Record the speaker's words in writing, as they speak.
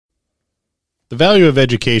The value of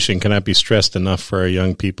education cannot be stressed enough for our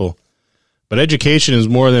young people. But education is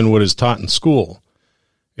more than what is taught in school.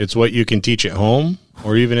 It's what you can teach at home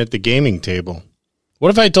or even at the gaming table. What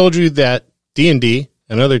if I told you that D&D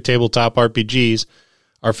and other tabletop RPGs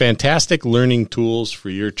are fantastic learning tools for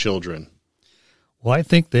your children? Well, I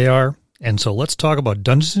think they are. And so let's talk about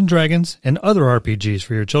Dungeons & Dragons and other RPGs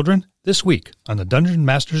for your children this week on the Dungeon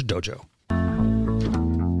Masters Dojo.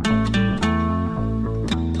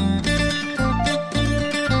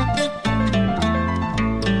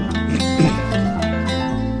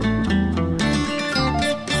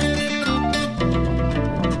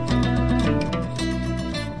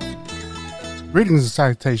 Greetings and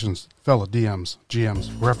salutations, fellow DMs, GMs,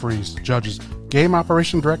 referees, judges, game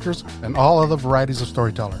operation directors, and all other varieties of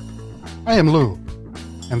storyteller. I am Lou,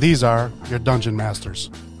 and these are your Dungeon Masters.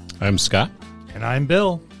 I'm Scott. And I'm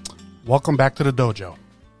Bill. Welcome back to the dojo.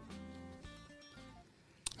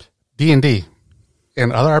 D&D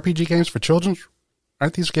and other RPG games for children,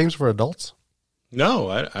 aren't these games for adults? No,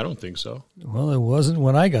 I don't think so. Well, it wasn't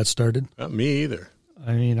when I got started. Not me either.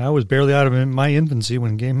 I mean, I was barely out of my infancy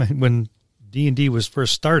when D&D was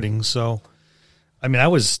first starting, so I mean, I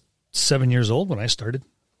was 7 years old when I started.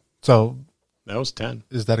 So that was 10.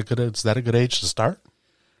 Is that a good age to start?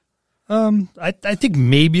 I think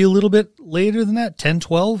maybe a little bit later than that. 10,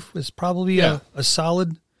 12 is probably a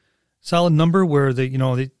solid number where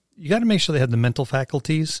you got to make sure they had the mental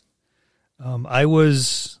faculties. I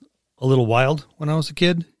was a little wild when I was a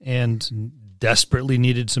kid and desperately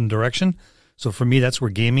needed some direction. So for me, that's where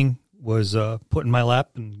gaming was put in my lap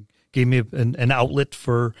and gave me an outlet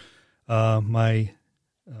for my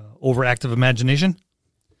overactive imagination.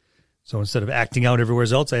 So instead of acting out everywhere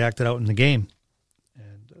else, I acted out in the game.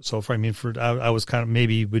 And so I was kind of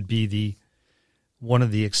maybe would be one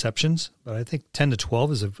of the exceptions, but I think 10 to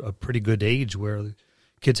 12 is a pretty good age where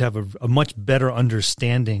kids have a much better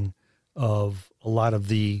understanding of a lot of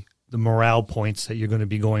the morale points that you're going to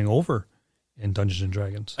be going over in Dungeons and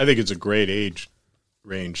Dragons. I think it's a great age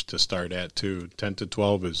range to start at too. 10 to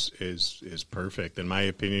 12 is perfect in my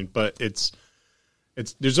opinion, but it's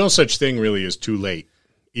there's no such thing really as too late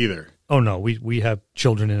either. Oh no, we have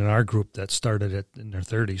children in our group that started in their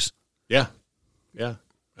 30s. Yeah,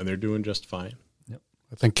 and they're doing just fine. Yep.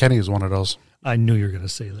 I think Kenny is one of those. I knew you were going to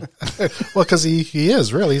say that. Well, because he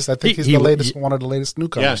is really. I think he's one of the latest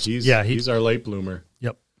newcomers. He's our late bloomer.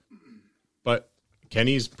 Yep. But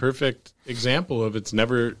Kenny's perfect example of it's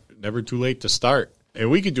never too late to start. And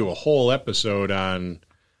we could do a whole episode on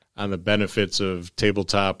the benefits of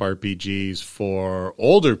tabletop RPGs for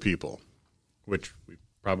older people, which we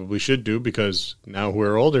probably should do because now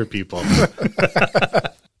we're older people.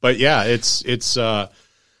 But yeah, it's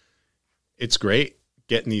great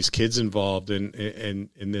getting these kids involved in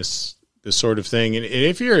this sort of thing. And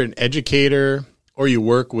if you're an educator or you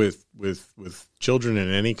work with children in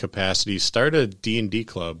any capacity, start a D&D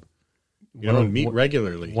club. Meet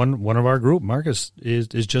regularly. One of our group, Marcus, is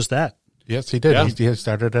just that. Yes, he did. Yeah. He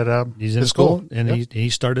started at he's in his school, and he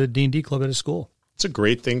started a D&D club at his school. It's a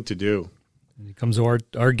great thing to do. And he comes to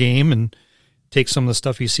our game and takes some of the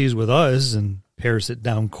stuff he sees with us and pares it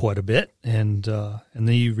down quite a bit, and then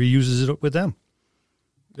he reuses it with them.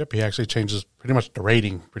 Yep, he actually changes pretty much the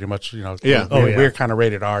rating. Pretty much, Yeah. We're kind of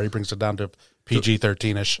rated R. He brings it down to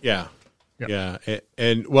PG-13ish. Yeah.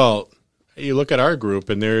 And well, you look at our group,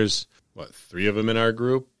 and there's 3 of them in our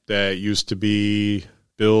group that used to be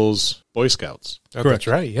Bill's Boy Scouts. Correct. That's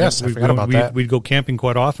right. Yes, I forgot about that. We'd go camping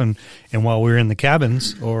quite often, and while we were in the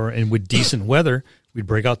cabins and with decent weather, we'd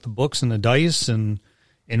break out the books and the dice, and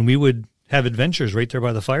we would have adventures right there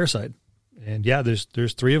by the fireside. And yeah,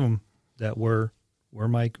 there's 3 of them that were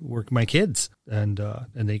my kids, and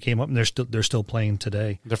they came up and they're still playing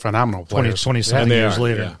today. They're phenomenal players. 27 years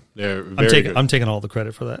later. Yeah, they're very good. I'm taking all the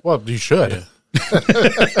credit for that. Well, you should. Yeah.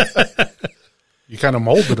 You kind of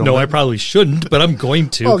molded them. No, I probably shouldn't, but I'm going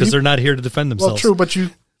to because they're not here to defend themselves. Well, true, but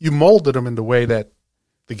you molded them in the way that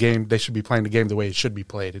they should be playing the game the way it should be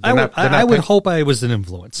played. I would hope I was an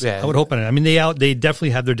influence. Yeah. I would hope. I mean, they definitely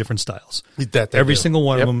have their different styles. Every single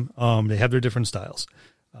one of them, they have their different styles.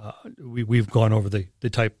 We've gone over the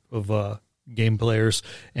type of game players,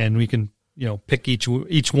 and we can pick each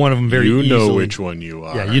one of them very easily. You know which one you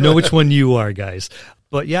are. Yeah, you know which one you are, guys.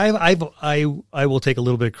 But yeah, I will take a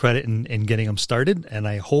little bit of credit in getting them started, and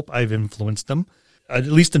I hope I've influenced them at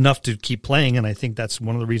least enough to keep playing. And I think that's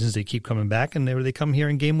one of the reasons they keep coming back, and they come here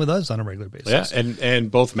and game with us on a regular basis. Yeah,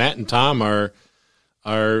 and both Matt and Tom are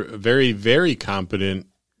very, very competent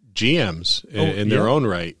GMs in their own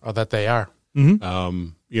right. Oh, that they are.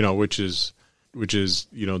 Mm-hmm. Which is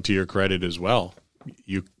to your credit as well.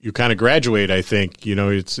 You kind of graduate, I think.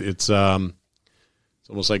 It's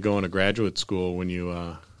almost like going to graduate school when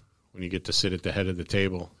you get to sit at the head of the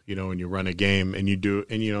table, and you run a game and you do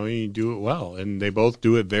it well. And they both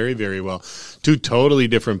do it very, very well. Two totally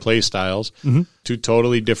different play styles, two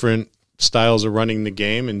totally different styles of running the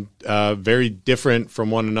game, and very different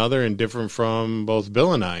from one another and different from both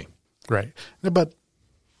Bill and I. Right. But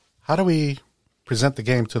how do we present the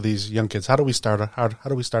game to these young kids? How do we start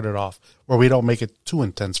it off where we don't make it too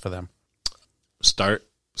intense for them?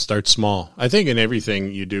 Start small. I think in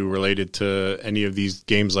everything you do related to any of these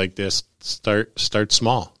games like this, start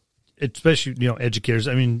small. Especially, educators.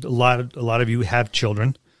 I mean, a lot of you have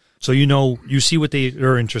children, so you see what they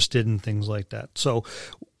are interested in, things like that. So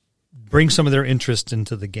bring some of their interest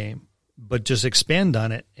into the game, but just expand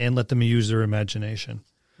on it and let them use their imagination.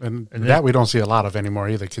 And that we don't see a lot of anymore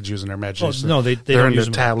either. Kids using their imagination. No, they're in their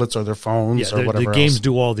tablets or their phones or whatever. The games else.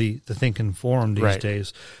 do all the thinking for them these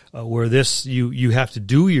days. Where this, you have to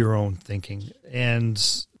do your own thinking,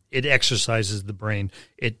 and it exercises the brain.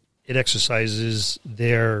 It exercises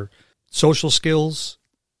their social skills.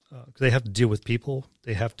 They have to deal with people.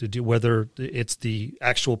 They have to do, whether it's the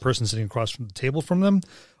actual person sitting across from the table from them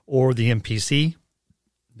or the NPC.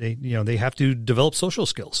 They have to develop social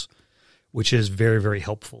skills, which is very, very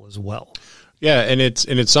helpful as well. Yeah, and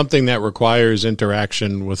it's something that requires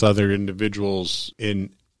interaction with other individuals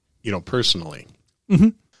personally. Mm-hmm.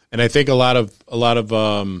 And I think a lot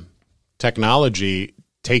of technology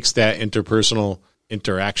takes that interpersonal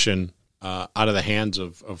interaction out of the hands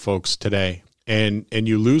of folks today, and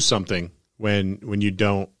you lose something when you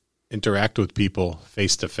don't interact with people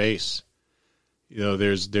face to face.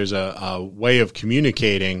 There's a way of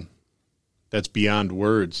communicating that's beyond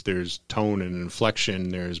words. There's tone and inflection.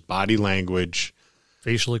 There's body language,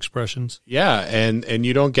 facial expressions. Yeah, and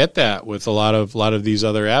you don't get that with a lot of these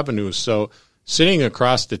other avenues. So sitting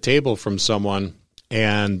across the table from someone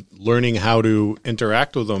and learning how to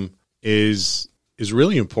interact with them is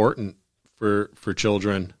really important for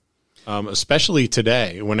children, especially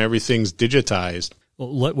today when everything's digitized.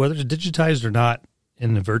 Well, whether it's digitized or not,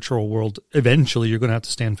 in the virtual world, eventually you're going to have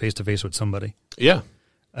to stand face to face with somebody. Yeah.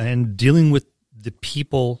 And dealing with the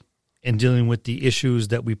people and dealing with the issues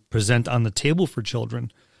that we present on the table for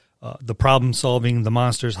children, the problem solving, the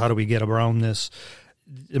monsters, how do we get around this?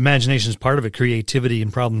 Imagination is part of it. Creativity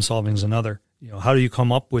and problem solving is another. How do you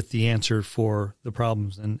come up with the answer for the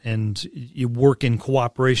problems? And you work in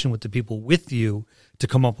cooperation with the people with you to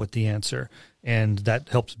come up with the answer. And that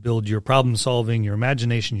helps build your problem solving, your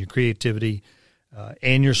imagination, your creativity,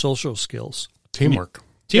 and your social skills. Teamwork.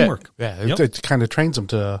 Yeah. It kind of trains them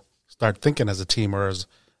to start thinking as a team, or as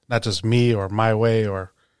not just me or my way,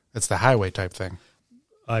 or it's the highway type thing.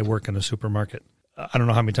 I work in a supermarket. I don't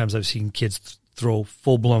know how many times I've seen kids throw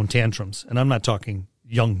full-blown tantrums, and I'm not talking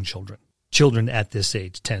young children. Children at this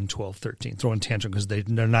age, 10, 12, 13, throwing tantrums because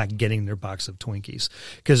they're not getting their box of Twinkies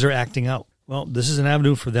because they're acting out. Well, this is an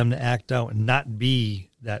avenue for them to act out and not be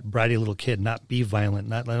that bratty little kid, not be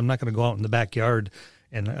violent. I'm not going to go out in the backyard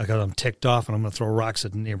and I'm ticked off and I'm going to throw rocks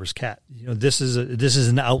at the neighbor's cat. This is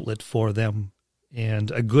an outlet for them,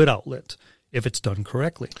 and a good outlet if it's done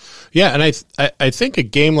correctly. Yeah, and I think a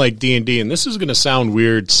game like D&D, and this is going to sound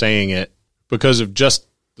weird saying it because of just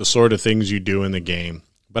the sort of things you do in the game,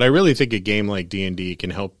 but I really think a game like D&D can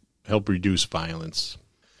help reduce violence.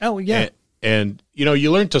 Oh, yeah. And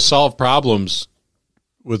you learn to solve problems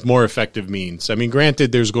with more effective means. I mean,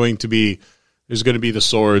 granted, there's going to be the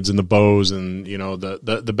swords and the bows and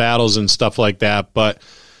the battles and stuff like that, but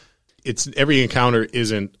every encounter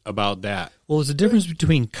isn't about that. Well, there's a difference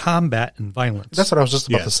between combat and violence. That's what I was just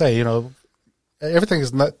about to say. Everything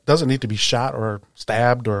doesn't need to be shot or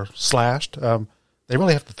stabbed or slashed. They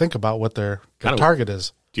really have to think about what their target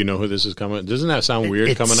is. Do you know who this is coming? Doesn't that sound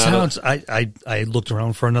weird coming out of? I looked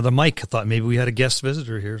around for another mic. I thought maybe we had a guest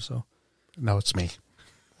visitor here. So no, it's me.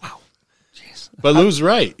 Wow, jeez. But Lou's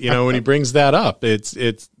right. When he brings that up,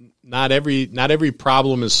 it's not every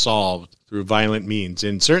problem is solved through violent means,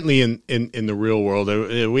 and certainly in the real world,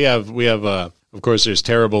 we have of course there's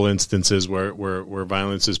terrible instances where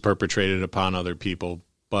violence is perpetrated upon other people,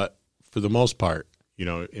 but for the most part,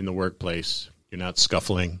 in the workplace, you're not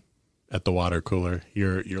scuffling at the water cooler.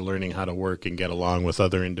 You're learning how to work and get along with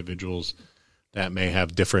other individuals that may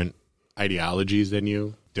have different ideologies than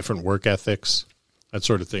you, different work ethics, that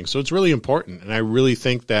sort of thing. So it's really important, and I really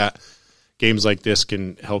think that games like this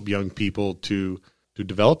can help young people to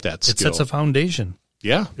develop that skill. It sets a foundation.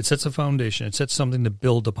 Yeah. It sets a foundation. It sets something to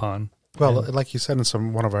build upon. Well, like you said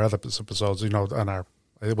in one of our other episodes, it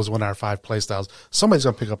was one of our 5 play styles, somebody's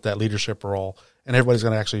going to pick up that leadership role, and everybody's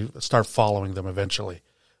going to actually start following them eventually.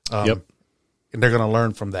 Yep. And they're going to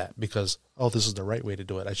learn from that because, this is the right way to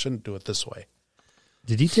do it. I shouldn't do it this way.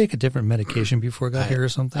 Did he take a different medication before he got here or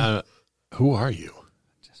something? Who are you?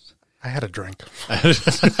 I had a drink.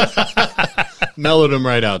 Mellowed him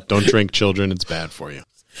right out. Don't drink, children. It's bad for you.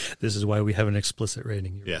 This is why we have an explicit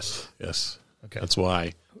rating. Yes. Okay. That's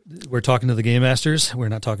why. We're talking to the game masters. We're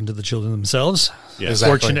not talking to the children themselves. Yes.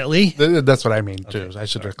 Exactly. Fortunately. That's what I mean, too. I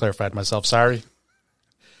should have clarified myself. Sorry.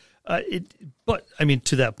 But, I mean,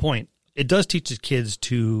 to that point, it does teach the kids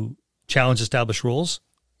to challenge established rules.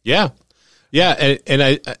 Yeah. Yeah. And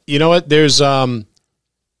I, you know what? There's, the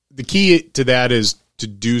key to that is to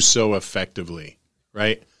do so effectively,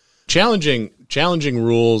 right? Challenging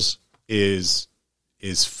rules is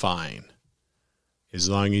fine as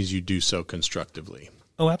long as you do so constructively.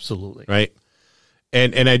 Oh, absolutely. Right.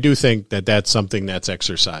 And I do think that that's something that's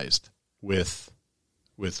exercised with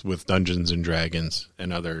Dungeons and Dragons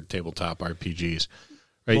and other tabletop RPGs.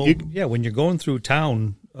 Right. Well, when you're going through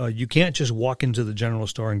town, you can't just walk into the general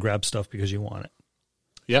store and grab stuff because you want it.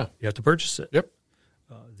 Yeah. You have to purchase it. Yep.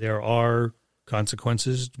 There are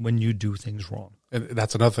consequences when you do things wrong. And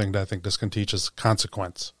that's another thing that I think this can teach is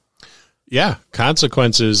consequence. Yeah.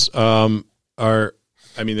 Consequences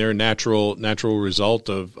they're a natural result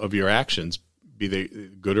of your actions, be they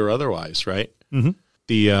good or otherwise, right? Mm-hmm.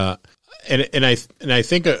 And I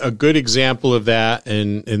think a good example of that,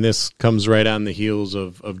 and this comes right on the heels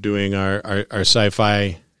of doing our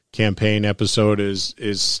sci-fi campaign episode,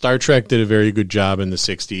 is Star Trek did a very good job in the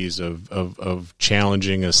 60s of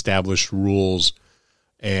challenging established rules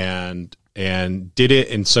and did it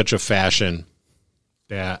in such a fashion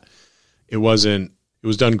that it was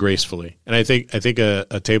done gracefully. And I think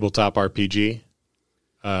a tabletop RPG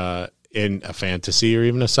in a fantasy or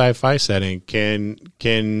even a sci-fi setting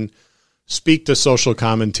can speak to social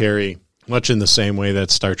commentary much in the same way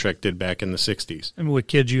that Star Trek did back in the 60s. I mean, with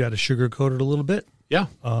kids, you got to sugarcoat it a little bit. Yeah.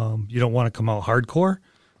 You don't want to come out hardcore.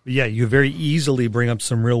 But yeah, you very easily bring up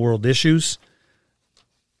some real world issues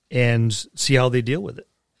and see how they deal with it.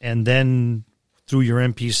 And then through your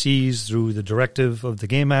NPCs, through the directive of the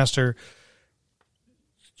game master,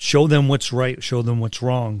 show them what's right, show them what's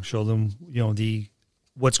wrong, show them,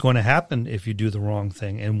 what's going to happen if you do the wrong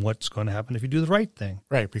thing and what's going to happen if you do the right thing.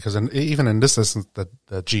 Right, because even in this instance, the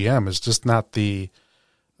GM is just not the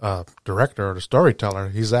director or the storyteller.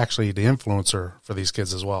 He's actually the influencer for these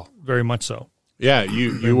kids as well. Very much so. Yeah,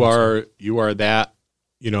 you are that,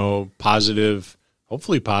 positive,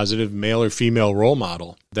 hopefully positive male or female role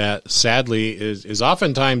model that sadly is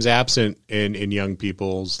oftentimes absent in young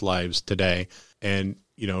people's lives today. And,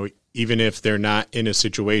 even if they're not in a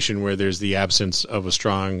situation where there's the absence of a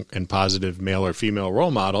strong and positive male or female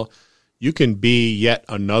role model, you can be yet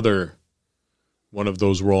another one of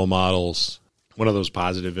those role models, one of those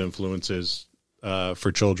positive influences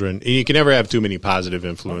for children. And you can never have too many positive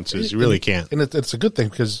influences. You really can't. And it's a good thing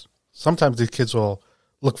because sometimes these kids will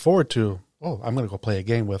look forward to, I'm going to go play a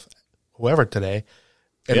game with whoever today.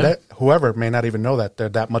 And that whoever may not even know that they're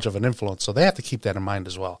that much of an influence. So they have to keep that in mind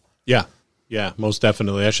as well. Yeah. Yeah, most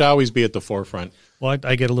definitely. I should always be at the forefront. Well,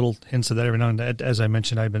 I get a little hints of that every now and then. As I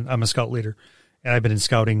mentioned, I'm a scout leader, and I've been in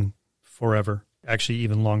scouting forever. Actually,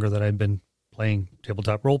 even longer than I've been playing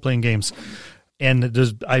tabletop role-playing games. And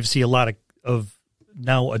I see a lot of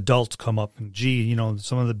now adults come up and,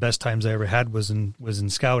 some of the best times I ever had was in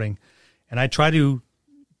scouting. And I try to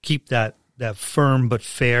keep that firm but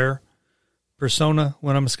fair persona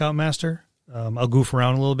when I'm a scoutmaster. I'll goof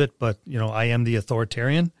around a little bit, but, I am the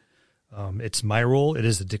authoritarian. It's my role. It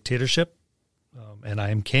is the dictatorship, and I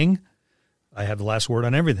am king. I have the last word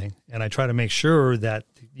on everything, and I try to make sure that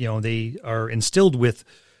they are instilled with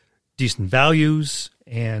decent values,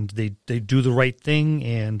 and they do the right thing.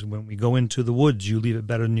 And when we go into the woods, you leave it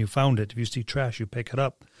better than you found it. If you see trash, you pick it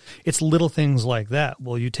up. It's little things like that.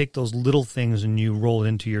 Well, you take those little things and you roll it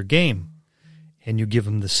into your game, and you give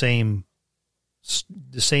them the same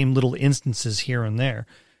little instances here and there.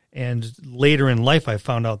 And later in life, I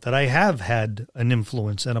found out that I have had an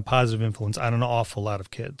influence and a positive influence on an awful lot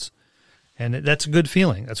of kids. And that's a good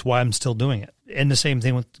feeling. That's why I'm still doing it. And the same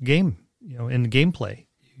thing with the game, in the gameplay.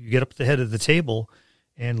 You get up at the head of the table,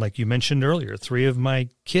 and like you mentioned earlier, 3 of my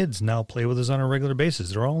kids now play with us on a regular basis.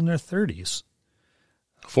 They're all in their 30s.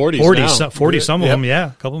 40s 40, some of them, yeah.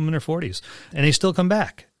 A couple of them in their 40s. And they still come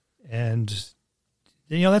back. And,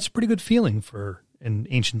 that's a pretty good feeling for an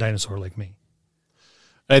ancient dinosaur like me.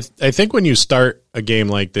 I think when you start a game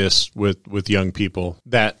like this with young people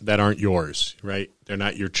that aren't yours, right? They're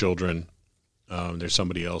not your children. They're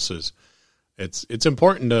somebody else's. It's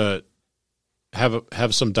important to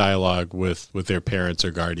have some dialogue with their parents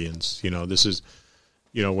or guardians. This is,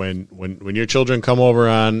 when your children come over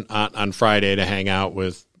on Friday to hang out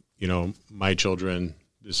with, my children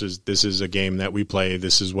This is a game that we play.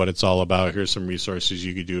 This is what it's all about. Here's some resources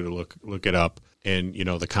you could do to look it up. And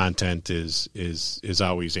the content is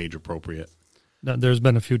always age appropriate. Now, there's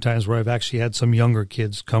been a few times where I've actually had some younger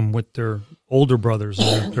kids come with their older brothers,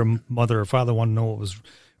 and their mother or father want to know what was.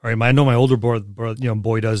 All right, I know my older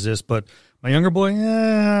boy does this, but my younger boy,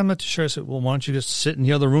 I'm not too sure. I said, well, why don't you just sit in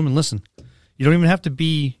the other room and listen? You don't even have to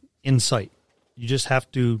be in sight. You just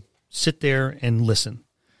have to sit there and listen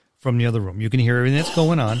from the other room. You can hear everything that's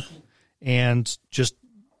going on, and just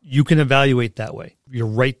you can evaluate that way. You're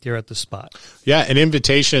right there at the spot. Yeah, an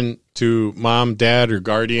invitation to mom, dad, or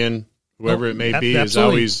guardian, whoever it may be,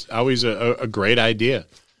 absolutely. is always a great idea.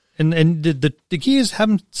 And the key is have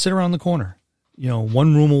them sit around the corner,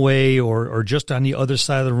 one room away or just on the other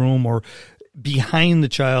side of the room or behind the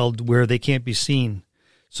child where they can't be seen.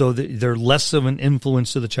 So they're less of an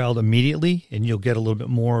influence to the child immediately, and you'll get a little bit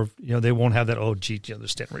more, they won't have that, oh, gee, they're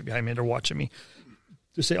standing right behind me, they're watching me.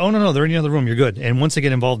 Just say, oh, no, they're in the other room, you're good. And once they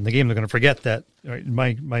get involved in the game, they're going to forget that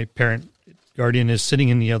my parent, guardian is sitting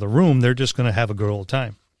in the other room. They're just going to have a good old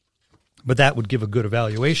time. But that would give a good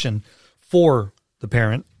evaluation for the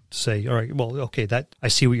parent to say, all right, well, okay, that I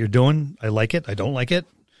see what you're doing. I like it. I don't like it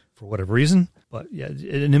for whatever reason. But yeah,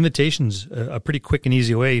 an invitation's a pretty quick and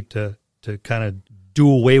easy way to kind of do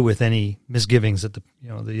away with any misgivings that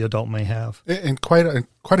the adult may have. And quite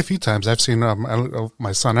a few times I've seen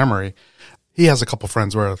my son Emery. He has a couple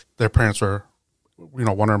friends where their parents were,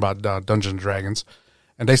 wondering about Dungeons and Dragons,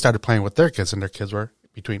 and they started playing with their kids, and their kids were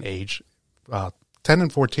between age 10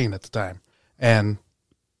 and 14 at the time, and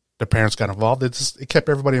the parents got involved. It kept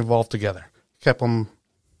everybody involved together. It kept them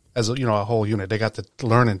as a whole unit. They got to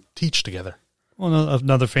learn and teach together. Well,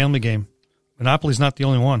 another family game. Monopoly's not the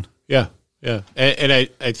only one. Yeah, yeah, and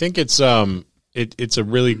I think it's it's a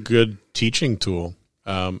really good teaching tool,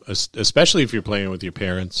 especially if you're playing with your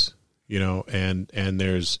parents, and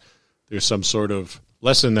there's some sort of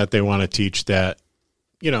lesson that they want to teach that,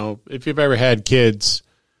 if you've ever had kids,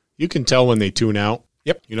 you can tell when they tune out.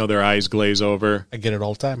 Yep. Their eyes glaze over. I get it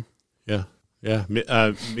all the time. Yeah. Yeah.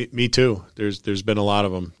 Me too. There's been a lot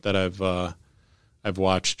of them that I've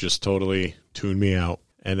watched just totally tune me out.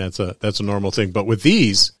 And that's a normal thing. But with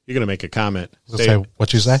these, you're going to make a comment. Say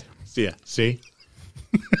what you say? Yeah. See?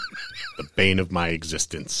 The bane of my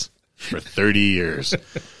existence for 30 years.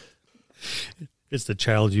 It's the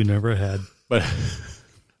child you never had. But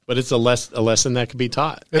it's a lesson that can be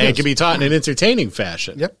taught. It can be taught in an entertaining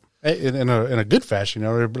fashion. Yep. In a good fashion, it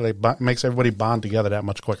really makes everybody bond together that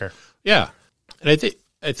much quicker. Yeah. And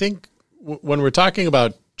I think when we're talking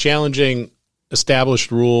about challenging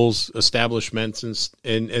established rules, establishments,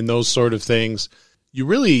 and those sort of things, you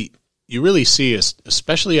really see,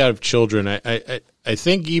 especially out of children. I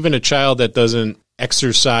think even a child that doesn't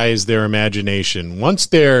exercise their imagination, once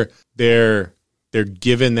they're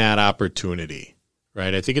given that opportunity,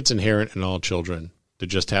 right? I think it's inherent in all children to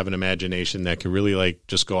just have an imagination that can really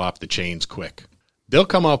just go off the chains quick. They'll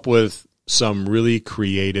come up with some really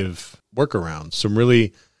creative workarounds, some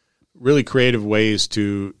really, really creative ways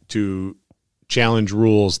to challenge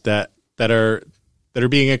rules that are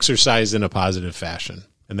being exercised in a positive fashion.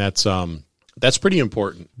 And that's pretty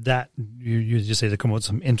important. That you just say to come up with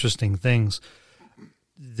some interesting things.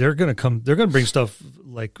 They're going to bring stuff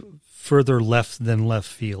like further left than left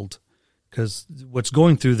field. Because what's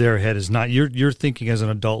going through their head is not, you're thinking as an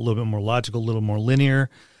adult a little bit more logical, a little more linear,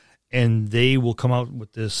 and they will come out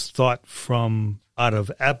with this thought from out of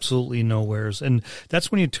absolutely nowheres. And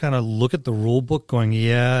that's when you kind of look at the rule book going,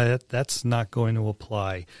 yeah, that's not going to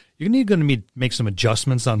apply. You're going to make some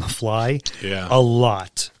adjustments on the fly. Yeah. A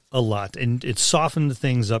lot. And it softened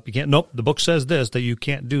things up. You can't, nope, the book says this, that you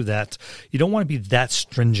can't do that. You don't want to be that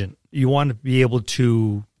stringent. You want to be able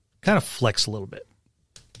to kind of flex a little bit.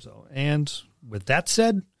 So, and with that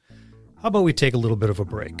said, how about we take a little bit of a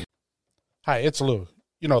break? Hi, it's Lou.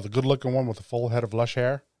 The good-looking one with a full head of lush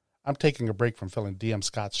hair? I'm taking a break from filling DM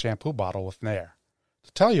Scott's shampoo bottle with Nair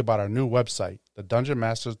to tell you about our new website,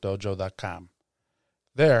 thedungeonmastersdojo.com.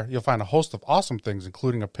 There, you'll find a host of awesome things,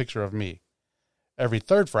 including a picture of me. Every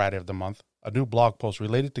third Friday of the month, a new blog post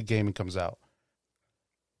related to gaming comes out.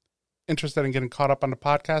 Interested in getting caught up on the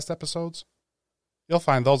podcast episodes? You'll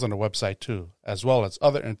find those on the website too, as well as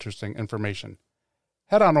other interesting information.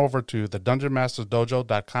 Head on over to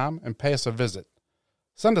thedungeonmastersdojo.com and pay us a visit.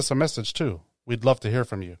 Send us a message too. We'd love to hear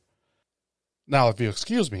from you. Now, if you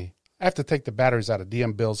excuse me, I have to take the batteries out of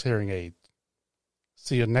DM Bill's hearing aid.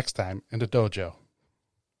 See you next time in the dojo.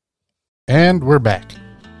 And we're back.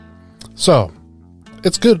 So,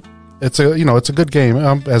 it's good. It's a good game,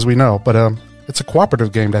 as we know, but it's a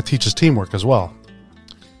cooperative game that teaches teamwork as well.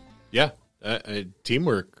 Yeah.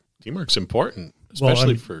 Teamwork's important.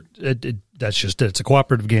 especially for that's just it. It's a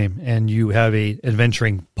cooperative game, and you have a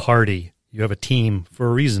adventuring party. You have a team for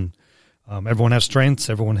a reason. Everyone has strengths,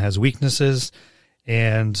 everyone has weaknesses,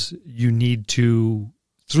 and you need to,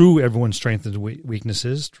 through everyone's strengths and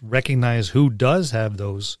weaknesses, recognize who does have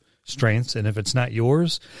those strengths, and if it's not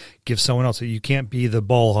yours, give someone else. You can't be the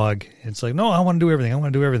ball hog. It's like, no, I want to do everything. I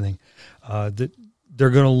want to do everything. They're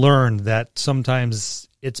going to learn that sometimes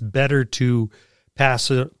it's better to pass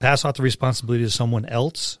off the responsibility to someone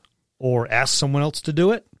else or ask someone else to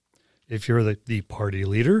do it. If you're the party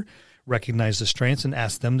leader, recognize the strengths and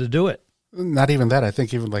ask them to do it. Not even that. I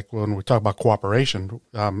think even like when we talk about cooperation,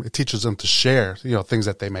 it teaches them to share, things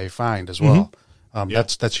that they may find as well.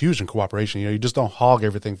 That's huge in cooperation. You just don't hog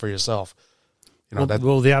everything for yourself.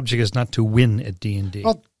 The object is not to win at D&D.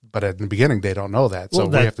 Well, but in the beginning, they don't know that, so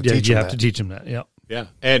we have to teach them that. You have to teach them that, yeah. Yeah,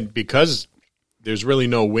 and because there's really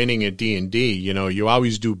no winning at D&D, you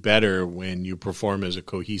always do better when you perform as a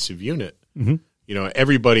cohesive unit. Mm-hmm.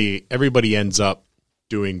 Everybody ends up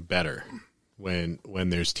doing better when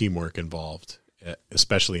there's teamwork involved,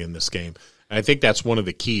 especially in this game. And I think that's one of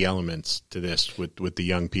the key elements to this with the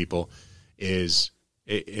young people is,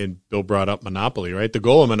 and Bill brought up Monopoly, right? The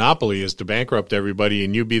goal of Monopoly is to bankrupt everybody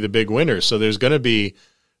and you be the big winner. So there's going to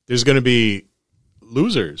be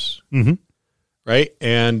losers, mm-hmm. right?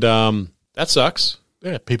 And that sucks.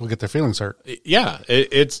 Yeah, people get their feelings hurt. Yeah,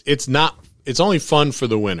 it's only fun for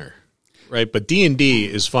the winner. Right, but D&D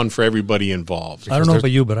is fun for everybody involved. I don't know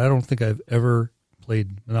about you, but I don't think I've ever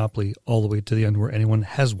played Monopoly all the way to the end where anyone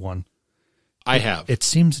has won. I have. It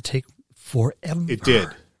seems to take forever. It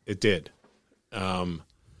did.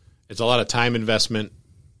 It's a lot of time investment,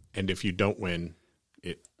 and if you don't win,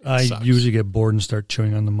 it sucks. Usually get bored and start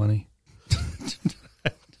chewing on the money.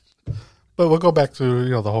 But we'll go back to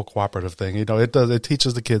the whole cooperative thing. It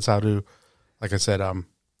teaches the kids how to, like I said,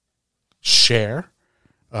 share.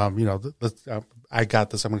 I got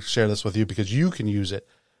this. I'm going to share this with you because you can use it.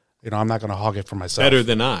 I'm not going to hog it for myself. Better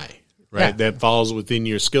than I, right? Yeah. That falls within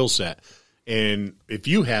your skill set. And if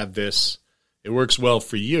you have this, it works well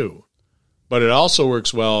for you. But it also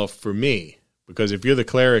works well for me because if you're the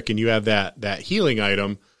cleric and you have that healing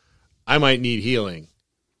item, I might need healing.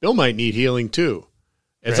 Bill might need healing too.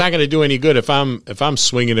 It's not going to do any good if I'm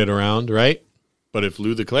swinging it around, right? But if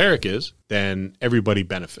Lou the cleric is, then everybody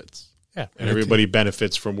benefits. Yeah, and everybody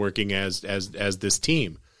benefits from working as this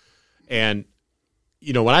team. And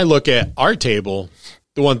when I look at our table,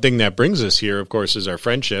 the one thing that brings us here, of course, is our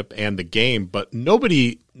friendship and the game. But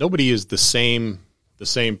nobody is the same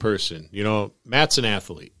person. Matt's an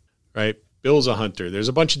athlete, right? Bill's a hunter. There's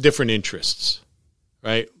a bunch of different interests,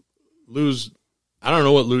 right? I don't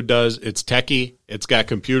know what Lou does. It's techie. It's got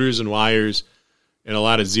computers and wires and a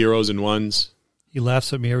lot of zeros and ones. He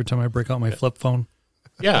laughs at me every time I break out my flip phone.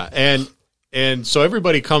 Yeah, and so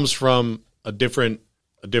everybody comes from a different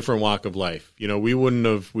walk of life. We wouldn't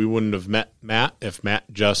have met Matt if Matt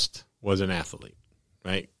just was an athlete,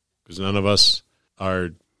 right? Because none of us are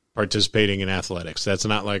participating in athletics. That's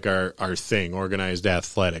not like our thing, organized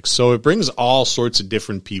athletics. So it brings all sorts of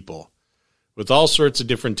different people with all sorts of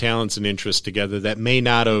different talents and interests together that may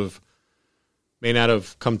not have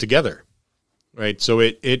come together. Right, so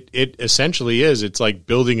it essentially is. It's like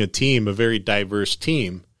building a team, a very diverse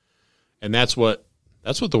team, and that's what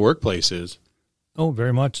the workplace is. Oh,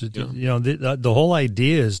 very much. The whole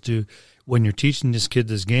idea is to, when you're teaching this kid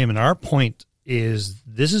this game, and our point is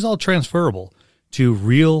this is all transferable to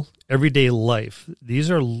real everyday life. These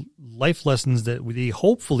are life lessons that we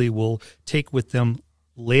hopefully will take with them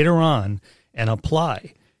later on and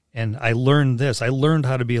apply. And I learned this. I learned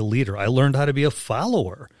how to be a leader. I learned how to be a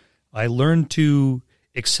follower. I learned to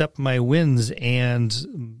accept my wins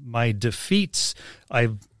and my defeats. I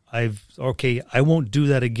won't do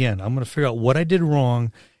that again. I'm going to figure out what I did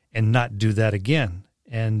wrong and not do that again.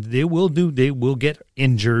 And they will get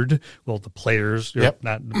injured. Well, the players, not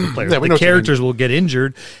the players, the characters will get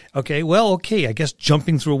injured. I guess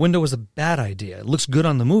jumping through a window was a bad idea. It looks good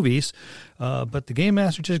on the movies, but the game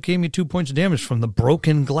master just gave me 2 points of damage from the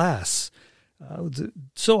broken glass.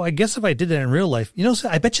 So I guess if I did that in real life,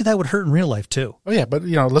 I bet you that would hurt in real life too. Oh yeah, but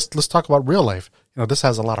let's talk about real life. This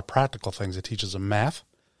has a lot of practical things. It teaches them math.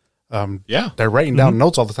 They're writing down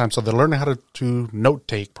notes all the time, so they're learning how to note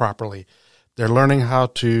take properly. They're learning how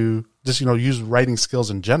to just use writing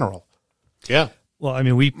skills in general. Yeah. Well, I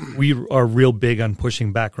mean, we are real big on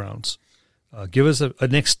pushing backgrounds. Give us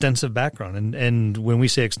an extensive background. And when we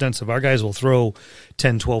say extensive, our guys will throw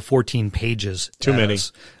 10, 12, 14 pages. Too many.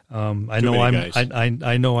 Us. I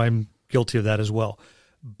know I'm guilty of that as well.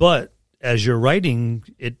 But as you're writing,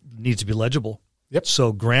 it needs to be legible. Yep.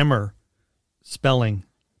 So grammar, spelling,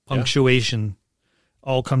 punctuation,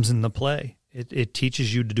 all comes into play. It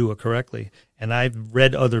teaches you to do it correctly. And I've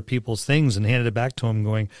read other people's things and handed it back to them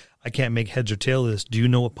going, I can't make heads or tail of this. Do you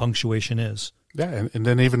know what punctuation is? Yeah, and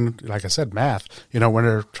then even, like I said, math, when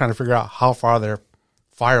they're trying to figure out how far their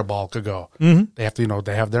fireball could go, they have to,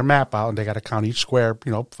 they have their map out and they got to count each square,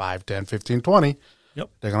 5, 10, 15, 20. Yep.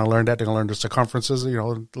 They're going to learn that. They're going to learn the circumferences,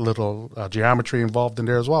 little geometry involved in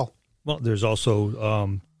there as well. Well, there's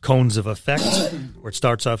also cones of effect where it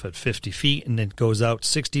starts off at 50 feet and it goes out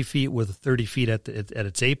 60 feet with 30 feet at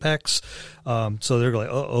its apex. So they're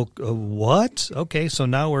like, what? Okay, so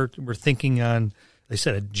now we're thinking on, they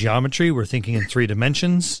said, a geometry. We're thinking in 3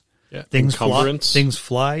 dimensions. Yeah. Things Encumbrance. Things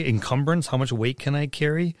fly. Encumbrance. How much weight can I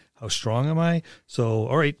carry? How strong am I? So,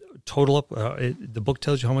 all right, total up. The book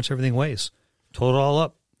tells you how much everything weighs. Total all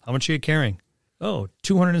up. How much are you carrying?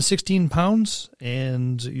 216 pounds,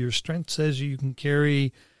 and your strength says you can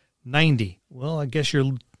carry 90. Well, I guess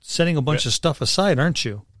you're setting a bunch of stuff aside, aren't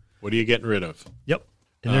you? What are you getting rid of? Yep.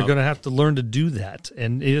 And they're going to have to learn to do that.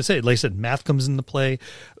 And like I said, math comes into play,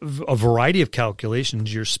 a variety of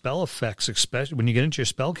calculations, your spell effects, especially when you get into your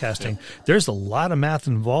spell casting, there's a lot of math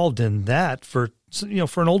involved in that. For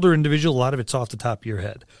an older individual, a lot of it's off the top of your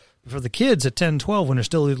head. For the kids at 10, 12, when they're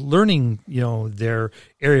still learning, their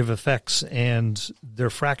area of effects and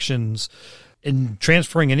their fractions and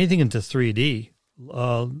transferring anything into 3D,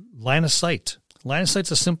 line of sight. Line of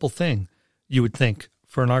sight's a simple thing, you would think,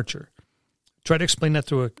 for an archer. Try to explain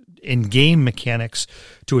that in-game mechanics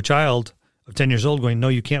to a child of 10 years old going, no,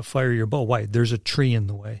 you can't fire your bow. Why? There's a tree in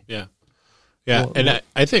the way. Yeah. Yeah,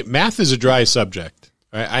 I think math is a dry subject.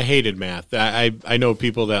 I hated math. I know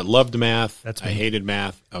people that loved math. That's me. I hated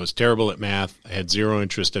math. I was terrible at math. I had zero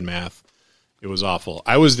interest in math. It was awful.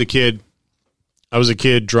 I was a kid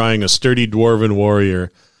drawing a sturdy dwarven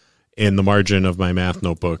warrior in the margin of my math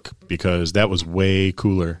notebook because that was way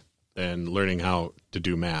cooler than learning how to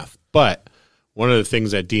do math. But one of the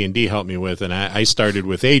things that D&D helped me with, and I started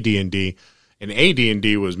with AD&D, and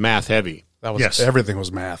AD&D was math heavy. That was everything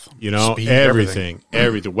was math. Speed, everything,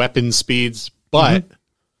 weapon speeds. But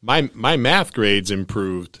my math grades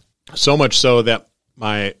improved so much so that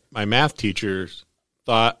my math teachers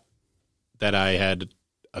thought that I had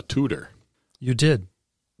a tutor. You did.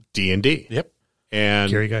 D&D. Yep. And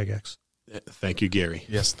Gary Gygax. Thank you, Gary.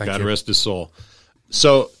 Yes, thank you. God rest his soul.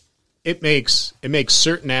 So it makes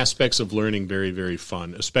certain aspects of learning very, very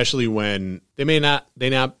fun, especially when they may not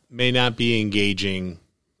be engaging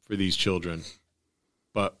for these children.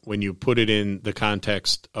 But when you put it in the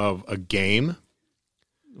context of a game.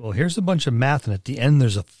 Well, here's a bunch of math, and at the end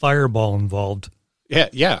there's a fireball involved.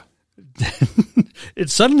 Yeah. Math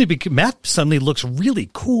suddenly looks really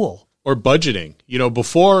cool. Or budgeting.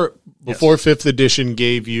 Before 5th edition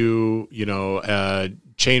gave you,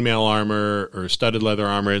 chainmail armor or studded leather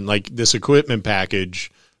armor and like this equipment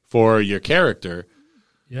package for your character.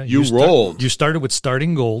 Yeah, you rolled. You started with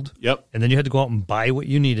starting gold. Yep. And then you had to go out and buy what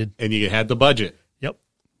you needed. And you had the budget. Yep.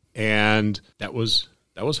 And that was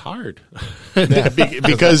hard.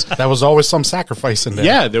 Because that was always some sacrifice in there.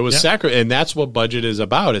 Yeah, there was and that's what budget is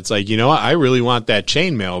about. It's like, I really want that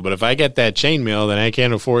chainmail, but if I get that chainmail, then I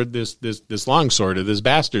can't afford this longsword or this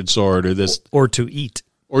bastard sword or this or to eat.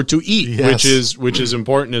 Yes. which is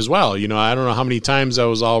important as well. I don't know how many times I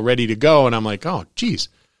was all ready to go and I'm like, oh, geez,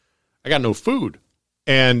 I got no food.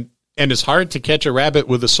 And it's hard to catch a rabbit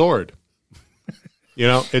with a sword.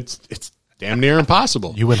 It's damn near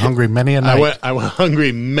impossible. You went hungry many a night. I went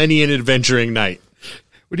hungry many an adventuring night.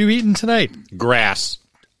 What are you eating tonight? Grass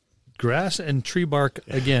And tree bark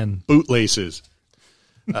again. Bootlaces.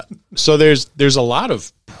 So there's a lot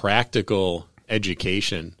of practical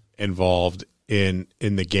education involved in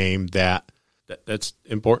the game that's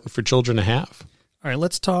important for children to have. All right,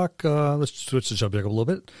 let's talk. Let's switch the subject a little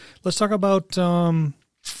bit. Let's talk about.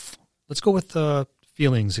 Let's go with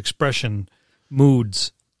feelings, expression,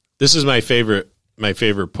 moods. This is my favorite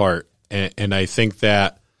part, and I think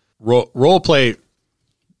that role play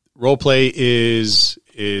is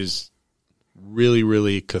really,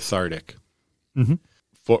 really cathartic. Mm-hmm.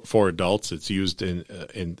 For adults. It's used in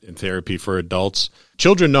therapy for adults.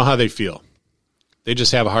 Children know how they feel. They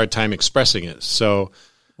just have a hard time expressing it. So,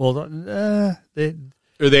 they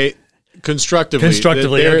constructively.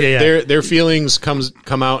 Their feelings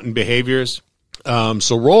come out in behaviors.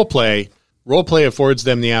 So role play affords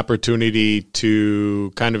them the opportunity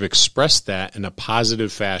to kind of express that in a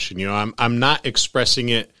positive fashion. I'm not expressing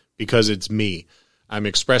it because it's me. I'm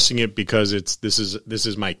expressing it because this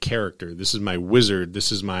is my character. This is my wizard.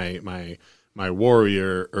 This is my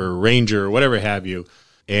warrior or ranger or whatever have you.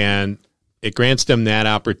 And it grants them that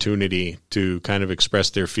opportunity to kind of express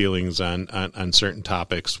their feelings on certain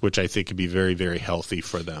topics, which I think could be very, very healthy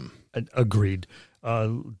for them. Agreed.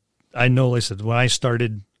 I know, like I said, when I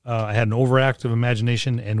started, I had an overactive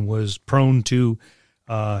imagination and was prone to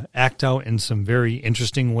act out in some very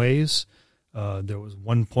interesting ways. There was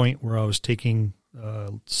one point where I was taking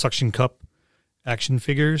suction cup action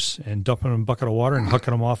figures and dumping them in a bucket of water and hucking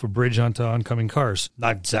them off a bridge onto oncoming cars.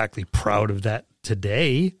 Not exactly proud of that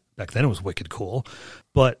today. Back then it was wicked cool.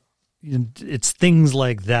 But it's things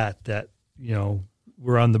like that,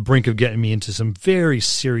 were on the brink of getting me into some very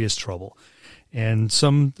serious trouble. And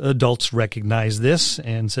some adults recognized this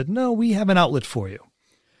and said, no, we have an outlet for you.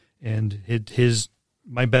 And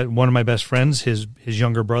one of my best friends, his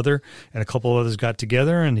younger brother, and a couple of others got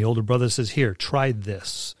together, and the older brother says, here, try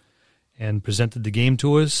this, and presented the game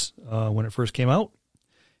to us when it first came out.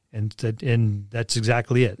 And that's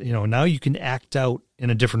exactly it. Now you can act out in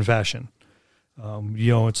a different fashion.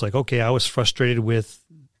 It's like, okay, I was frustrated with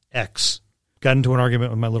X, got into an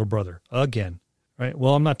argument with my little brother again. Right.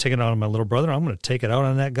 Well, I'm not taking it out on my little brother. I'm going to take it out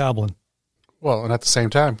on that goblin. Well, and at the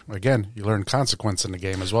same time, again, you learn consequence in the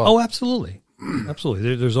game as well. Oh, absolutely.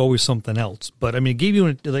 Absolutely. There's always something else. But, I mean, it gave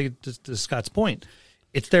you, like to Scott's point,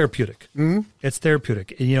 it's therapeutic. Mm-hmm. It's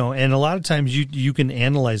therapeutic. And a lot of times you can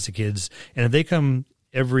analyze the kids, and if they come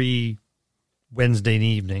every Wednesday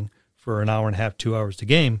evening for an hour and a half, 2 hours to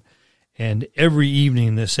game, and every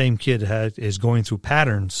evening the same kid is going through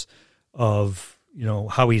patterns of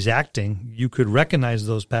how he's acting, you could recognize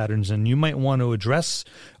those patterns, and you might want to address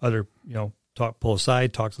pull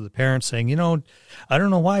aside, talk to the parents saying, I don't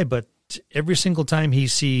know why, but every single time he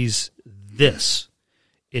sees this,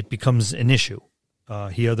 it becomes an issue.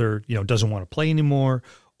 He either, doesn't want to play anymore,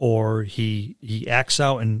 or he acts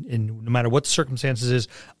out, and no matter what the circumstances is,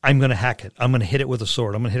 I'm going to hack it. I'm going to hit it with a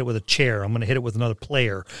sword. I'm going to hit it with a chair. I'm going to hit it with another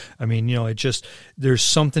player. I mean, there's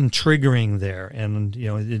something triggering there, and,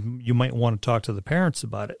 you might want to talk to the parents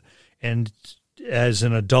about it. And as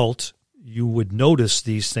an adult, you would notice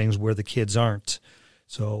these things where the kids aren't.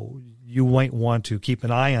 So you might want to keep an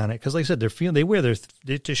eye on it, because, like I said,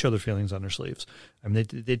 they show their feelings on their sleeves. I mean,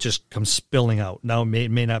 they just come spilling out. Now, it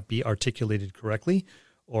may not be articulated correctly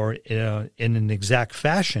or in an exact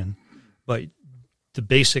fashion, but the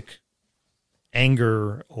basic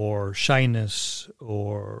anger or shyness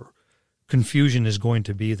or confusion is going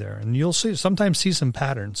to be there. And you'll sometimes see some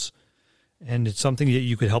patterns, and it's something that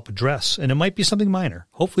you could help address. And it might be something minor.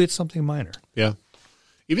 Hopefully it's something minor. Yeah.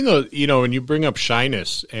 Even though, when you bring up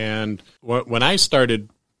shyness, and when I started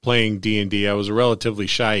playing D&D, I was a relatively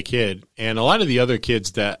shy kid, and a lot of the other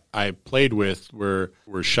kids that I played with were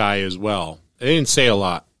shy as well. They didn't say a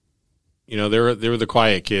lot. They were the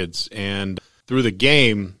quiet kids, and through the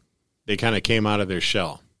game, they kind of came out of their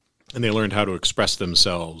shell, and they learned how to express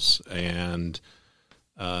themselves, and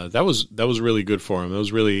that was really good for them. It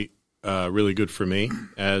was really really good for me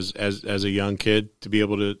as a young kid to be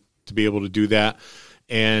able to do that.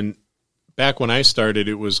 And back when I started,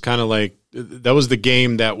 it was kind of like that was the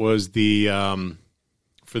game that was the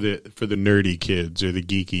for the nerdy kids or the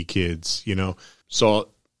geeky kids, So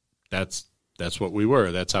that's what we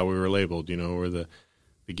were. That's how we were labeled. We're the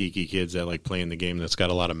geeky kids that like playing the game that's got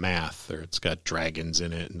a lot of math, or it's got dragons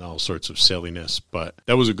in it and all sorts of silliness. But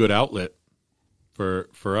that was a good outlet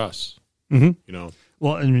for us. Mm-hmm.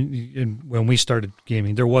 Well, and when we started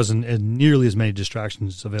gaming, there wasn't nearly as many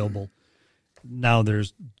distractions available. Now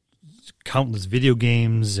there's countless video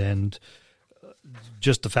games, and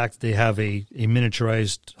just the fact that they have a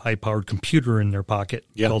miniaturized, high-powered computer in their pocket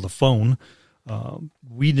called a phone.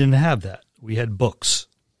 We didn't have that. We had books.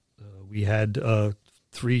 We had 4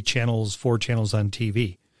 channels on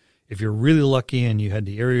TV. If you're really lucky and you had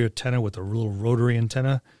the area antenna with a little rotary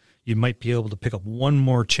antenna, you might be able to pick up one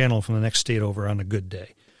more channel from the next state over on a good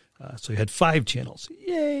day. So you had 5 channels.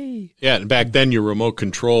 Yay! Yeah, and back then your remote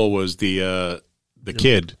control was the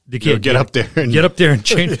kid. The kid. Get up there and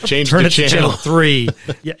change turn it to channel 3.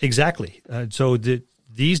 Yeah, exactly. So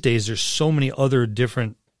these days there's so many other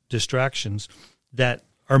different distractions that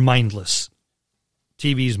are mindless.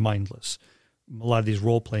 TV's mindless. A lot of these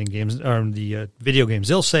role-playing games, or the video games,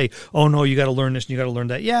 they'll say, oh, no, you got to learn this and you got to learn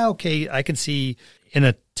that. Yeah, okay, I can see in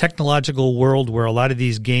a technological world where a lot of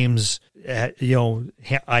these games,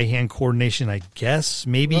 eye-hand coordination, I guess,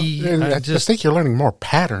 maybe. Well, I think you're learning more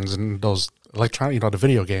patterns in those electronic, the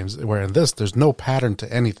video games, where in this, there's no pattern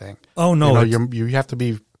to anything. Oh, no. You have to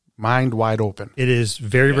be mind wide open. It is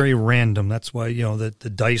very, very random. That's why,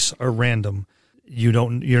 the dice are random.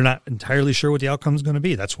 You're not entirely sure what the outcome is going to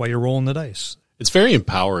be. That's why you're rolling the dice. It's very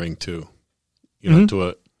empowering too,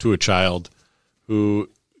 to a child who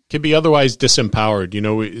can be otherwise disempowered. You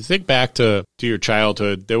know, think back to your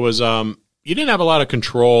childhood. There was you didn't have a lot of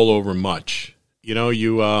control over much. You know,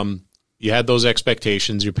 you had those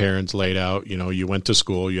expectations your parents laid out. You know, you went to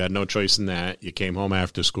school. You had no choice in that. You came home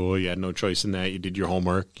after school. You had no choice in that. You did your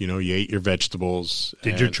homework. You know, you ate your vegetables.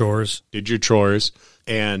 Did your chores.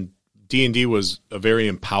 And D&D was a very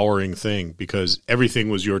empowering thing because everything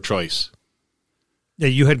was your choice. Yeah,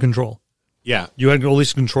 you had control. Yeah. You had at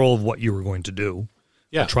least control of what you were going to do.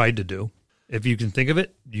 Yeah. Or tried to do. If you can think of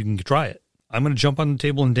it, you can try it. I'm going to jump on the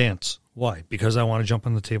table and dance. Why? Because I want to jump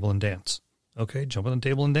on the table and dance. Okay, jump on the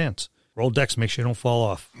table and dance. Roll decks, make sure you don't fall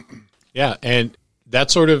off. Yeah, and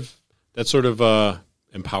that sort of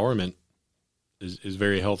empowerment is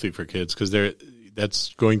very healthy for kids because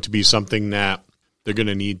that's going to be something that they're going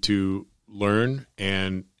to need to learn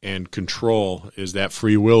and control, is that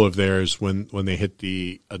free will of theirs when they hit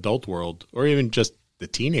the adult world or even just the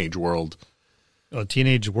teenage world.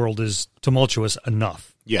 Teenage world is tumultuous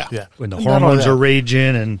enough. Yeah. When the hormones are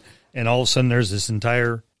raging and all of a sudden there's this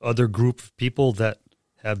entire other group of people that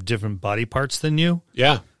have different body parts than you.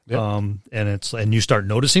 Yeah. Yep. And you start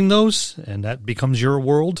noticing those, and that becomes your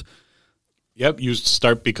world. Yep. You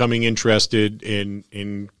start becoming interested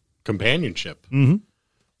in companionship.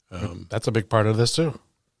 Mm-hmm. That's a big part of this too.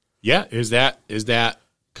 Yeah. Is that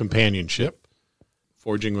companionship,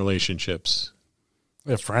 forging relationships?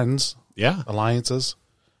 We have friends, alliances,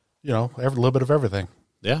 you know, a little bit of everything.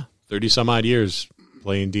 Yeah. 30 some odd years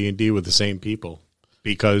playing D&D with the same people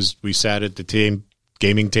because we sat at the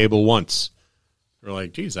gaming table once. We're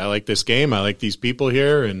like, geez, I like this game. I like these people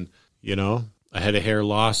here. And, you know, I had a hair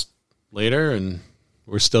loss later and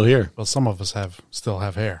we're still here. Well, some of us still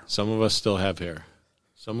have hair. Some of us still have hair.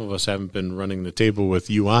 Some of us haven't been running the table with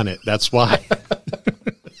you on it. That's why.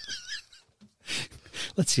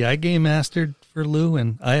 Let's see. I game mastered for Lou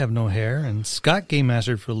and I have no hair. And Scott game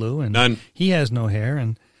mastered for Lou and None. He has no hair.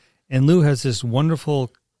 And Lou has this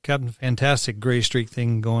wonderful Captain Fantastic gray streak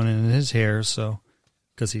thing going in his hair. So,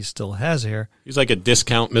 because he still has hair. He's like a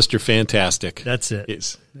discount Mr. Fantastic. That's it.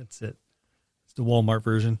 That's it. It's the Walmart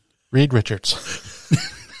version. Reed Richards.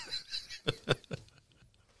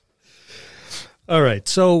 All right.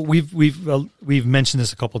 So we've mentioned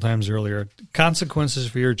this a couple times earlier. Consequences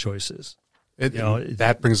for your choices.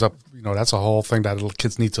 That brings up, you know, that's a whole thing that little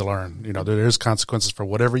kids need to learn. You know, there's consequences for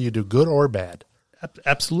whatever you do, good or bad.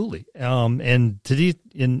 Absolutely. And in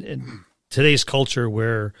today's culture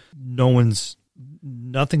where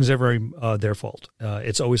nothing's ever their fault.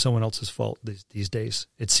 It's always someone else's fault these days.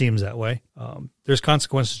 It seems that way. There's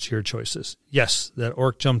consequences to your choices. Yes, that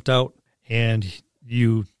orc jumped out and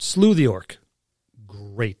you slew the orc.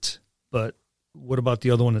 Great. But what about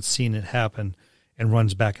the other one that's seen it happen and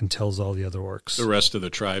runs back and tells all the other orcs? The rest of the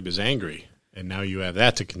tribe is angry, and now you have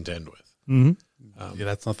that to contend with. Mm-hmm.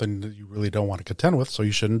 That's nothing that you really don't want to contend with, so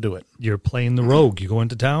you shouldn't do it. You're playing the rogue. You go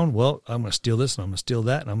into town, well, I'm going to steal this, and I'm going to steal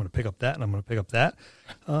that, and I'm going to pick up that, and I'm going to pick up that.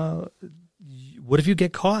 What if you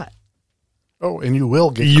get caught? Oh, and you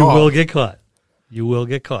will get caught. You will get caught. You will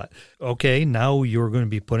get caught. Okay, now you're going to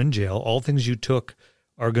be put in jail. All things you took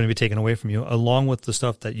are going to be taken away from you, along with the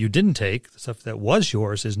stuff that you didn't take. The stuff that was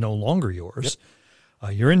yours is no longer yours.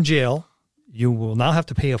 Yep. You're in jail. You will now have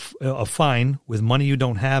to pay a fine with money you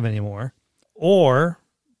don't have anymore. Or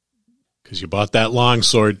because you bought that long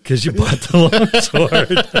sword. Because you bought the long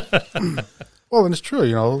sword. Well, and it's true.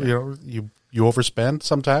 You overspend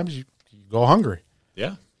sometimes. You go hungry.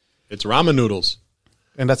 Yeah, it's ramen noodles,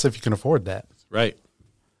 and that's if you can afford that. Right.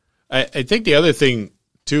 I think the other thing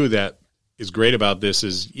too that is great about this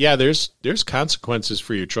is there's consequences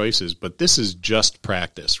for your choices, but this is just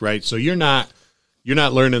practice, right? So you're not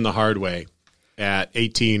learning the hard way at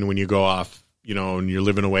 18 when you go off. You know, and you're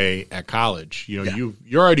living away at college, you know,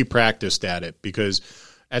 you're already practiced at it because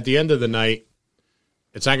at the end of the night,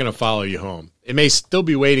 it's not going to follow you home. It may still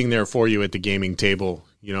be waiting there for you at the gaming table,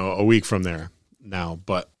 you know, a week from there now,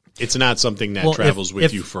 but it's not something that travels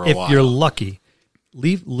with you for a while. If you're lucky,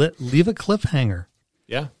 leave a cliffhanger.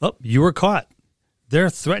 Yeah. Oh, you were caught.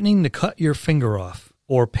 They're threatening to cut your finger off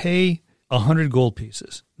or pay 100 gold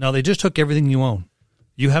pieces. Now, they just took everything you own.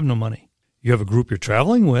 You have no money. You have a group you're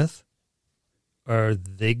traveling with. Are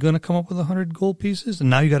they going to come up with 100 gold pieces? And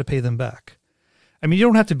now you got to pay them back. I mean, you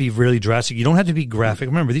don't have to be really drastic. You don't have to be graphic.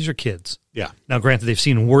 Remember, these are kids. Yeah. Now, granted, they've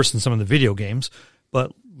seen worse in some of the video games,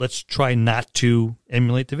 but let's try not to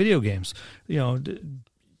emulate the video games. You know,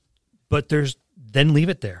 but then leave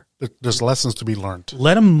it there. There's lessons to be learned.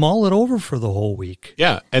 Let them mull it over for the whole week.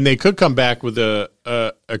 Yeah, and they could come back with a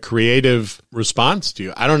creative response to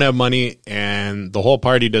you. I don't have money, and the whole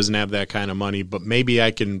party doesn't have that kind of money, but maybe I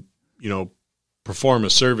can, you know, perform a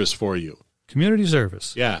service for you. Community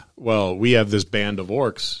service. Yeah. Well, we have this band of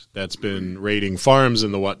orcs that's been raiding farms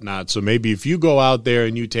and the whatnot. So maybe if you go out there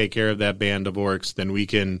and you take care of that band of orcs, then we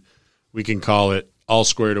can call it all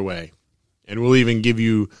squared away, and we'll even give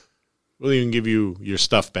you your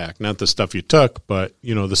stuff back. Not the stuff you took, but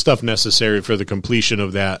the stuff necessary for the completion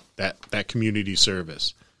of that community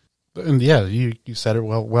service. And yeah, you said it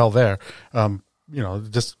well there.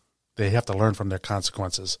 Just they have to learn from their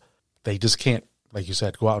consequences. They just can't, like you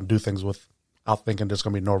said, go out and do things without thinking there's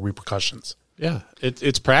going to be no repercussions. Yeah,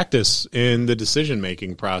 it's practice in the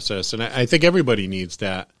decision-making process, and I think everybody needs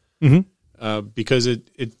that because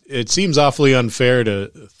it seems awfully unfair to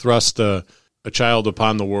thrust a child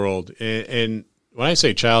upon the world. And when I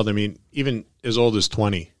say child, I mean even as old as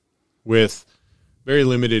 20 with very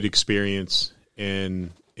limited experience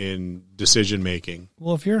in decision-making.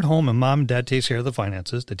 Well, if you're at home and mom and dad takes care of the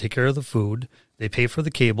finances, they take care of the food, they pay for the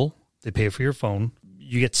cable, they pay for your phone,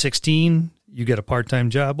 you get 16, you get a part-time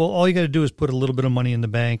job. Well, all you got to do is put a little bit of money in the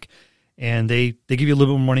bank, and they give you a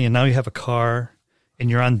little bit more money, and now you have a car, and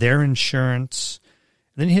you're on their insurance.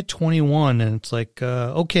 And then you hit 21, and it's like,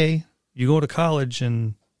 okay, you go to college,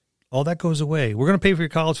 and all that goes away. We're going to pay for your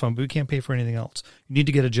college fund, but we can't pay for anything else. You need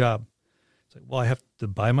to get a job. It's like, well, I have to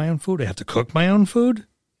buy my own food. I have to cook my own food.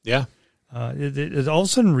 Yeah. All of a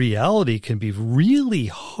sudden, reality can be really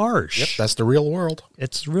harsh. Yep, that's the real world.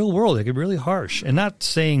 It's the real world. It can be really harsh. And not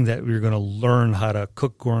saying that we're going to learn how to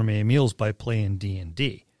cook gourmet meals by playing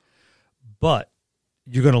D&D, but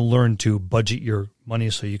you're going to learn to budget your money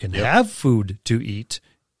so you can have food to eat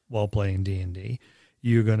while playing D&D.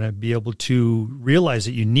 You're going to be able to realize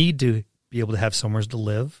that you need to be able to have somewhere to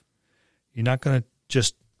live. You're not going to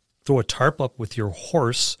just throw a tarp up with your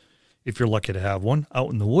horse, if you're lucky to have one, out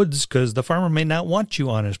in the woods, because the farmer may not want you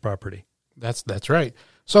on his property. That's right.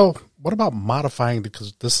 So what about modifying,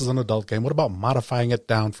 because this is an adult game, what about modifying it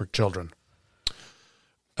down for children?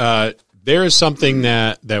 There is something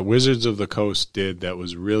that Wizards of the Coast did that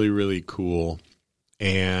was really, really cool.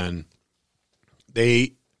 And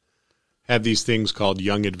they have these things called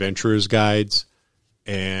Young Adventurers Guides.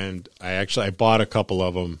 And I bought a couple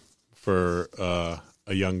of them for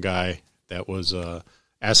a young guy that was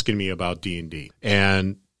asking me about D&D,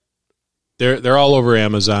 and they're all over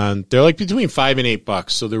Amazon. They're like between $5 and $8,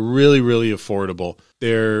 so they're really, really affordable.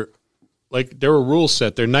 They're a rule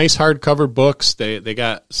set. They're nice hardcover books. They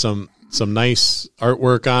got some nice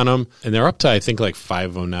artwork on them, and they're up to I think like 5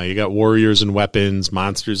 of them now. You got warriors and weapons,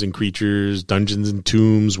 monsters and creatures, dungeons and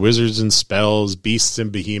tombs, wizards and spells, beasts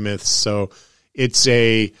and behemoths. So it's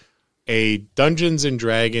a Dungeons and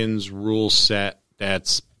Dragons rule set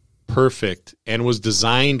that's perfect and was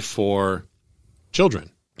designed for children.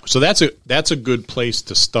 So that's a good place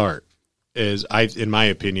to start. In my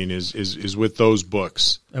opinion, is with those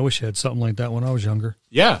books. I wish I had something like that when I was younger.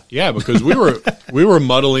 Yeah, because we were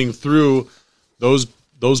muddling through those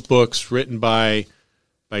books written by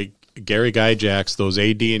Gary Gygax, those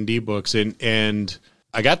AD&D books, and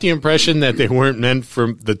I got the impression that they weren't meant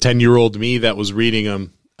for the 10-year-old me that was reading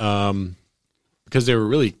them, because they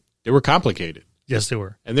were complicated. Yes, they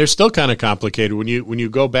were, and they're still kind of complicated when you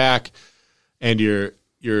go back and you're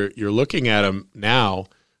looking at them now,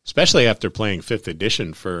 especially after playing 5th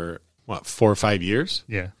edition for 4 or 5 years.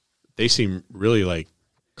 Yeah, they seem really like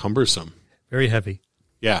cumbersome, very heavy.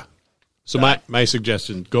 Yeah, so my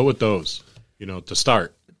suggestion, go with those, to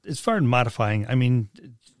start. As far as modifying, I mean,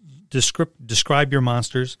 describe your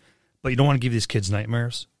monsters, but you don't want to give these kids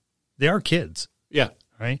nightmares. They are kids. Yeah.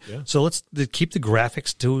 Right. Yeah. So let's keep the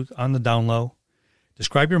graphics on the down low.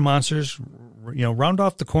 Describe your monsters, round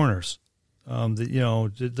off the corners.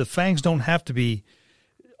 The fangs don't have to be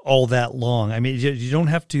all that long. I mean, you don't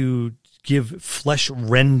have to give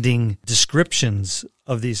flesh-rending descriptions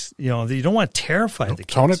of these. You don't want to terrify the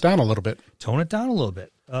kids. Tone it down a little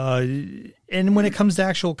bit. And when it comes to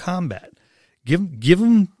actual combat, give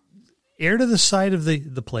them air to the side of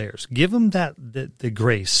the players. Give them the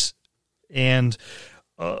grace. And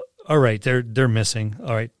all right, they're missing.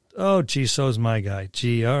 All right. Oh, gee, so's my guy.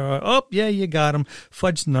 Gee, all right. Oh, yeah, you got him.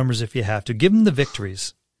 Fudge the numbers if you have to. Give them the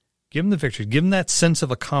victories. Give them that sense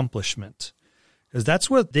of accomplishment, because that's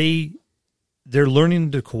what they're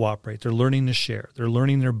learning to cooperate. They're learning to share. They're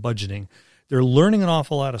learning their budgeting. They're learning an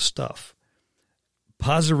awful lot of stuff.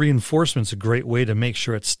 Positive reinforcement's a great way to make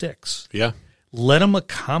sure it sticks. Yeah. Let them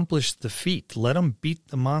accomplish the feat. Let them beat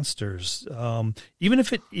the monsters. Even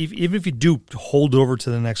if you do hold over to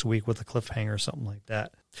the next week with a cliffhanger or something like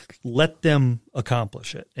that, let them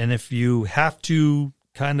accomplish it. And if you have to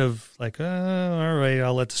kind of like, all right,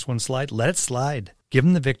 I'll let this one slide, let it slide. Give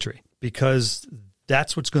them the victory, because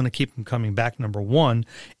That's what's going to keep them coming back, number one,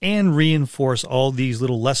 and reinforce all these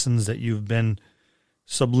little lessons that you've been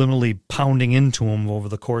subliminally pounding into them over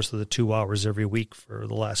the course of the 2 hours every week for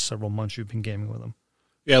the last several months you've been gaming with them.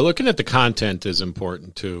 Yeah, looking at the content is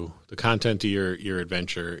important too. The content of your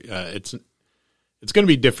adventure, it's going to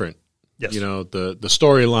be different. Yes. You know, the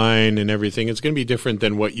storyline and everything, it's going to be different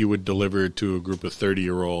than what you would deliver to a group of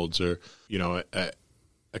 30-year-olds, or, you know,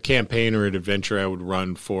 a campaign or an adventure I would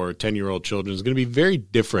run for 10-year-old children is going to be very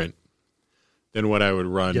different than what I would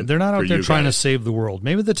run. Yeah, they're not out there trying to save the world.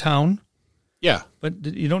 Maybe the town. Yeah. But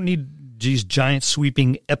you don't need these giant,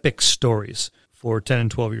 sweeping, epic stories for 10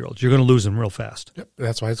 and 12-year-olds. You're going to lose them real fast. Yep,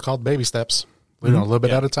 that's why it's called baby steps. A little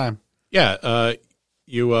bit at a time. Yeah.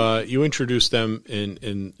 You introduce them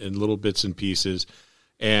in little bits and pieces,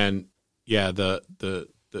 and yeah, the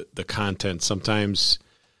content. Sometimes,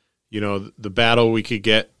 you know, the battle we could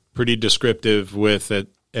get pretty descriptive with at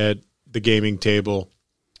the gaming table.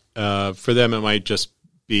 For them, it might just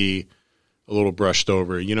be a little brushed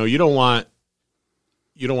over. You know, you don't want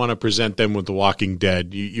to present them with The Walking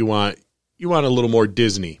Dead. You want a little more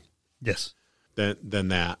Disney. Yes. Than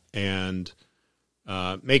that, and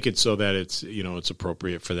make it so that it's, you know, it's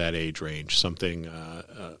appropriate for that age range. Something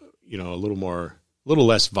you know, a little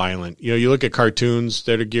less violent. You know, you look at cartoons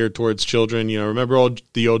that are geared towards children. You know, remember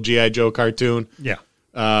the old G.I. Joe cartoon? Yeah.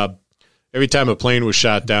 Every time a plane was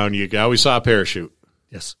shot down, you always saw a parachute.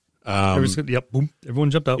 Yes. Yep. Boom.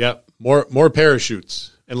 Everyone jumped out. Yep. More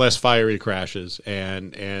parachutes and less fiery crashes,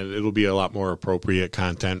 and it'll be a lot more appropriate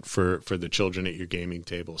content for the children at your gaming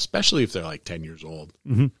table, especially if they're like 10 years old.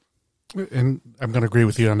 Mm-hmm. And I'm going to agree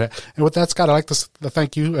with you on that. And with that, Scott, I'd like to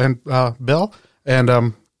thank you and Bill.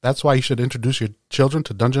 And that's why you should introduce your children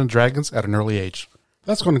to Dungeons & Dragons at an early age.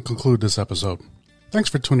 That's going to conclude this episode. Thanks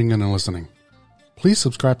for tuning in and listening. Please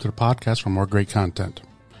subscribe to the podcast for more great content.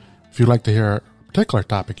 If you'd like to hear a particular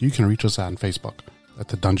topic, you can reach us on Facebook at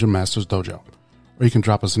the Dungeon Masters Dojo. Or you can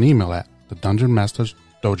drop us an email at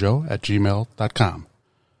thedungeonmastersdojo@gmail.com.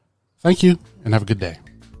 Thank you, and have a good day.